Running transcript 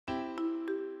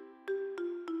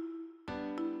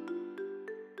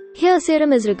Hair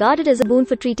Serum is regarded as a boon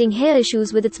for treating hair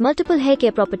issues with its multiple hair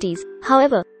care properties.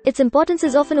 However, its importance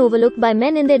is often overlooked by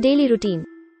men in their daily routine.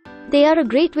 They are a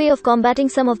great way of combating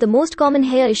some of the most common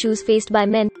hair issues faced by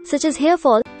men, such as hair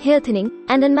fall, hair thinning,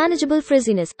 and unmanageable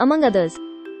frizziness, among others.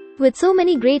 With so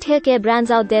many great hair care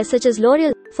brands out there such as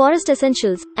L'Oreal, Forest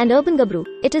Essentials, and Urban Gabru,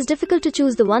 it is difficult to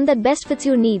choose the one that best fits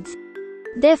your needs.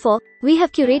 Therefore, we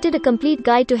have curated a complete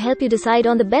guide to help you decide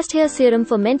on the best hair serum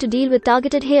for men to deal with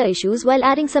targeted hair issues while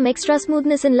adding some extra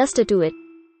smoothness and luster to it.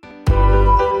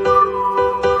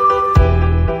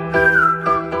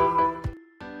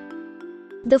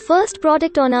 The first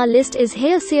product on our list is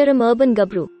Hair Serum Urban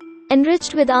Gabru.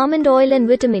 Enriched with almond oil and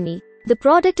vitamin E, the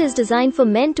product is designed for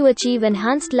men to achieve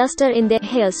enhanced luster in their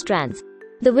hair strands.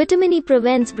 The vitamin E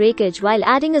prevents breakage while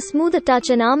adding a smoother touch,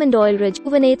 and almond oil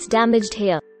rejuvenates damaged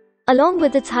hair. Along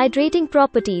with its hydrating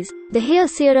properties, the Hair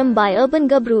Serum by Urban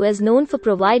Gabru is known for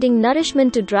providing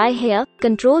nourishment to dry hair,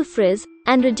 control frizz,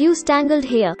 and reduce tangled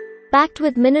hair. Packed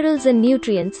with minerals and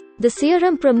nutrients, the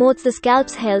serum promotes the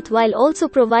scalp's health while also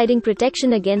providing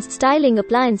protection against styling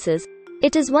appliances.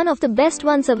 It is one of the best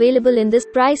ones available in this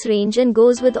price range and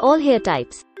goes with all hair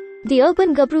types. The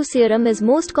Urban Gabru serum is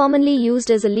most commonly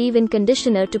used as a leave-in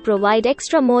conditioner to provide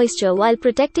extra moisture while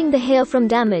protecting the hair from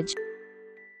damage.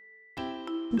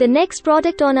 The next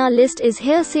product on our list is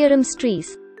Hair Serum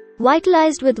Streax.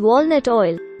 Vitalized with walnut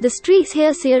oil, the Streax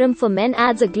Hair Serum for men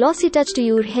adds a glossy touch to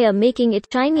your hair, making it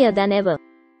shinier than ever.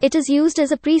 It is used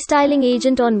as a pre-styling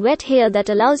agent on wet hair that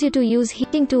allows you to use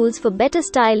heating tools for better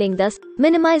styling, thus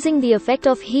minimizing the effect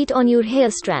of heat on your hair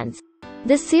strands.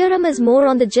 This serum is more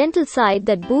on the gentle side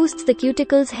that boosts the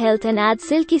cuticles' health and adds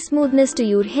silky smoothness to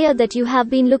your hair that you have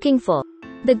been looking for.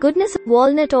 The goodness of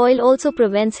walnut oil also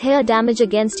prevents hair damage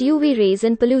against UV rays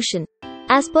and pollution.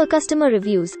 As per customer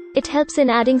reviews, it helps in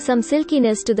adding some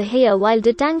silkiness to the hair while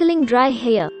detangling dry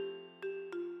hair.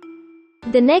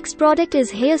 The next product is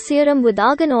Hair Serum with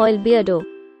Argan Oil Beardo.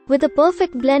 With a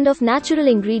perfect blend of natural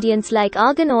ingredients like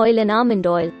argan oil and almond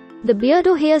oil, the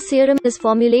Beardo Hair Serum is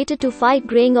formulated to fight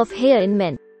graying of hair in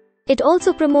men. It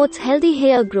also promotes healthy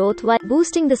hair growth while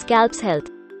boosting the scalp's health.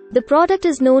 The product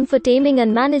is known for taming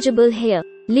unmanageable hair,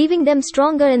 leaving them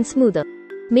stronger and smoother.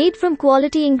 Made from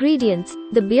quality ingredients,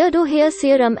 the Beardo Hair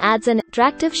Serum adds an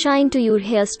attractive shine to your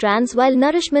hair strands while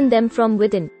nourishing them from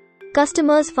within.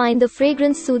 Customers find the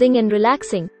fragrance soothing and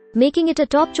relaxing, making it a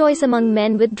top choice among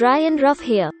men with dry and rough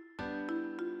hair.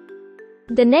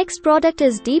 The next product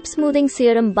is Deep Smoothing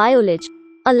Serum Biolage.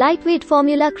 A lightweight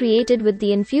formula created with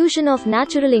the infusion of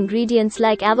natural ingredients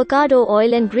like avocado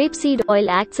oil and grapeseed oil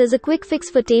acts as a quick fix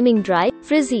for taming dry,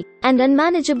 frizzy, and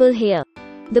unmanageable hair.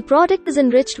 The product is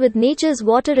enriched with nature's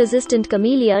water-resistant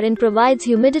camellia and provides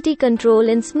humidity control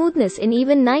and smoothness in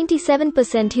even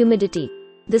 97% humidity.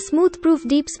 The Smooth-Proof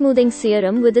Deep Smoothing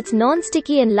Serum with its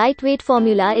non-sticky and lightweight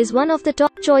formula is one of the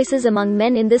top choices among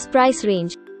men in this price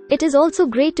range. It is also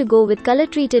great to go with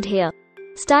color-treated hair.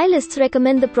 Stylists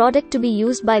recommend the product to be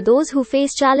used by those who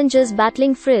face challenges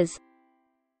battling frizz.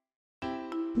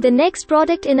 The next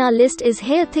product in our list is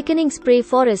Hair Thickening Spray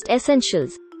Forest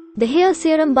Essentials. The Hair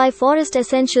Serum by Forest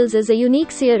Essentials is a unique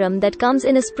serum that comes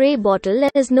in a spray bottle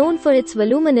and is known for its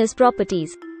voluminous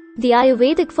properties. The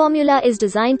Ayurvedic formula is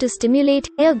designed to stimulate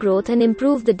hair growth and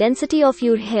improve the density of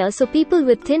your hair so people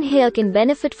with thin hair can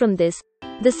benefit from this.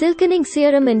 The Silkening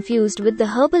Serum infused with the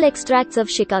herbal extracts of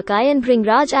shikakai and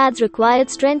bhringraj adds required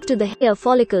strength to the hair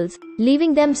follicles,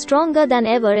 leaving them stronger than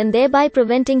ever and thereby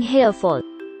preventing hair fall.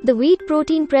 The wheat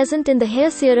protein present in the hair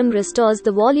serum restores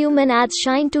the volume and adds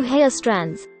shine to hair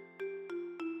strands.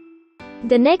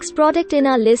 The next product in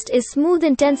our list is Smooth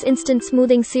Intense Instant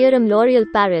Smoothing Serum L'Oreal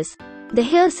Paris. The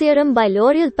Hair Serum by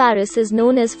L'Oreal Paris is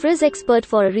known as Frizz Expert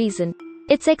for a reason.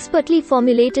 Its expertly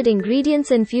formulated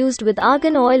ingredients infused with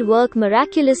argan oil work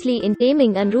miraculously in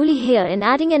taming unruly hair and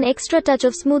adding an extra touch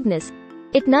of smoothness.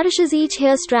 It nourishes each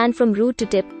hair strand from root to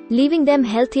tip, leaving them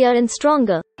healthier and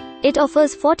stronger. It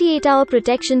offers 48-hour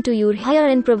protection to your hair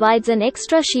and provides an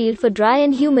extra shield for dry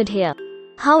and humid hair.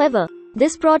 However,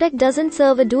 this product doesn't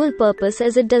serve a dual purpose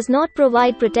as it does not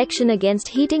provide protection against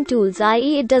heating tools,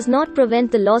 i.e. it does not prevent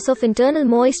the loss of internal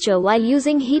moisture while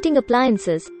using heating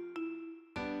appliances.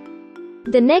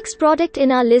 The next product in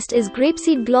our list is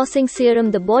Grapeseed Glossing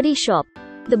Serum The Body Shop.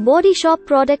 The Body Shop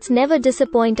products never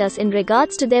disappoint us in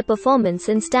regards to their performance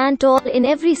and stand tall in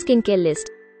every skincare list.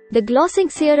 The Glossing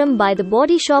Serum by The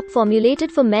Body Shop formulated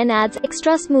for men adds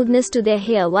extra smoothness to their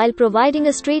hair while providing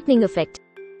a straightening effect.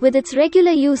 With its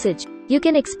regular usage, you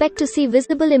can expect to see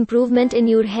visible improvement in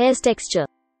your hair's texture.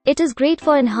 It is great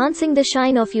for enhancing the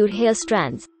shine of your hair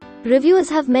strands. Reviewers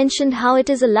have mentioned how it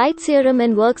is a light serum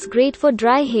and works great for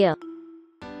dry hair.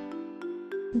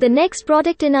 The next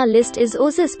product in our list is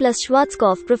Osis plus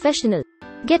Schwarzkopf Professional.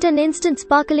 Get an instant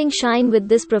sparkling shine with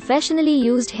this professionally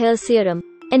used hair serum,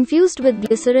 infused with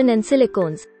glycerin and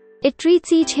silicones. It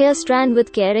treats each hair strand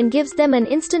with care and gives them an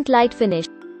instant light finish.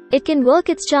 It can work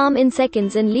its charm in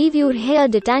seconds and leave your hair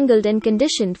detangled and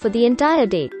conditioned for the entire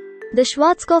day. The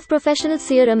Schwarzkopf Professional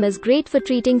Serum is great for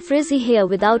treating frizzy hair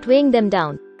without weighing them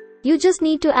down. You just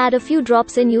need to add a few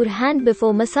drops in your hand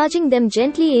before massaging them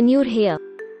gently in your hair.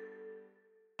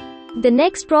 The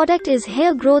next product is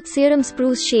Hair Growth Serum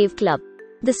Spruce Shave Club.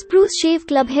 The Spruce Shave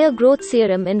Club Hair Growth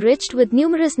Serum, enriched with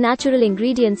numerous natural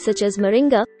ingredients such as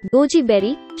moringa, goji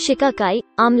berry, shikakai,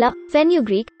 amla,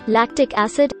 fenugreek, lactic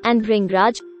acid, and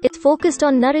bhringraj, is focused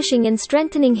on nourishing and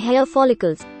strengthening hair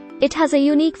follicles. It has a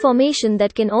unique formation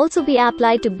that can also be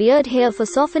applied to beard hair for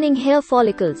softening hair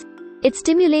follicles. It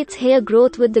stimulates hair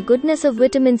growth with the goodness of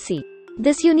vitamin C.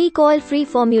 This unique oil-free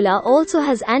formula also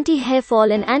has anti-hair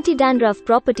fall and anti-dandruff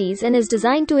properties and is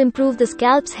designed to improve the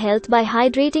scalp's health by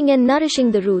hydrating and nourishing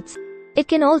the roots. It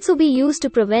can also be used to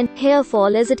prevent hair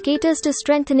fall as it caters to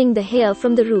strengthening the hair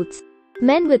from the roots.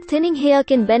 Men with thinning hair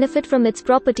can benefit from its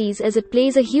properties as it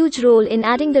plays a huge role in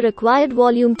adding the required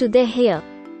volume to their hair.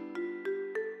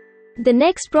 The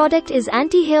next product is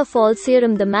Anti-Hair Fall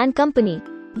Serum The Man Company.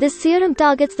 This serum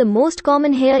targets the most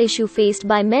common hair issue faced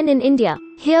by men in India,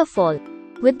 hair fall.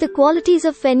 With the qualities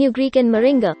of fenugreek and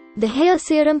moringa, the hair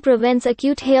serum prevents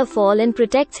acute hair fall and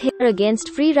protects hair against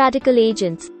free radical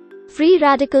agents. Free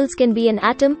radicals can be an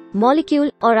atom,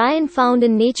 molecule, or ion found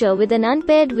in nature with an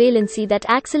unpaired valency that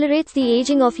accelerates the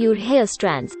aging of your hair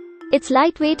strands. Its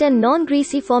lightweight and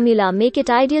non-greasy formula make it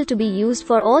ideal to be used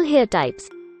for all hair types.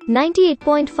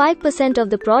 98.5% of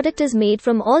the product is made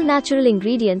from all natural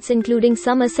ingredients, including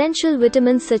some essential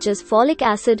vitamins such as folic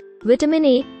acid, vitamin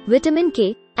A, vitamin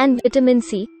K, and vitamin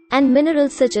C, and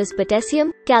minerals such as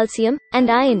potassium, calcium,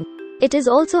 and iron. It is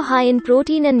also high in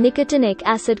protein and nicotinic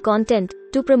acid content,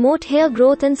 to promote hair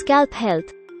growth and scalp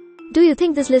health. Do you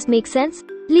think this list makes sense?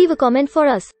 Leave a comment for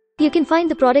us. You can find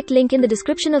the product link in the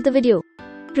description of the video.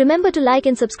 Remember to like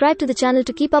and subscribe to the channel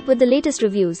to keep up with the latest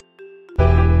reviews.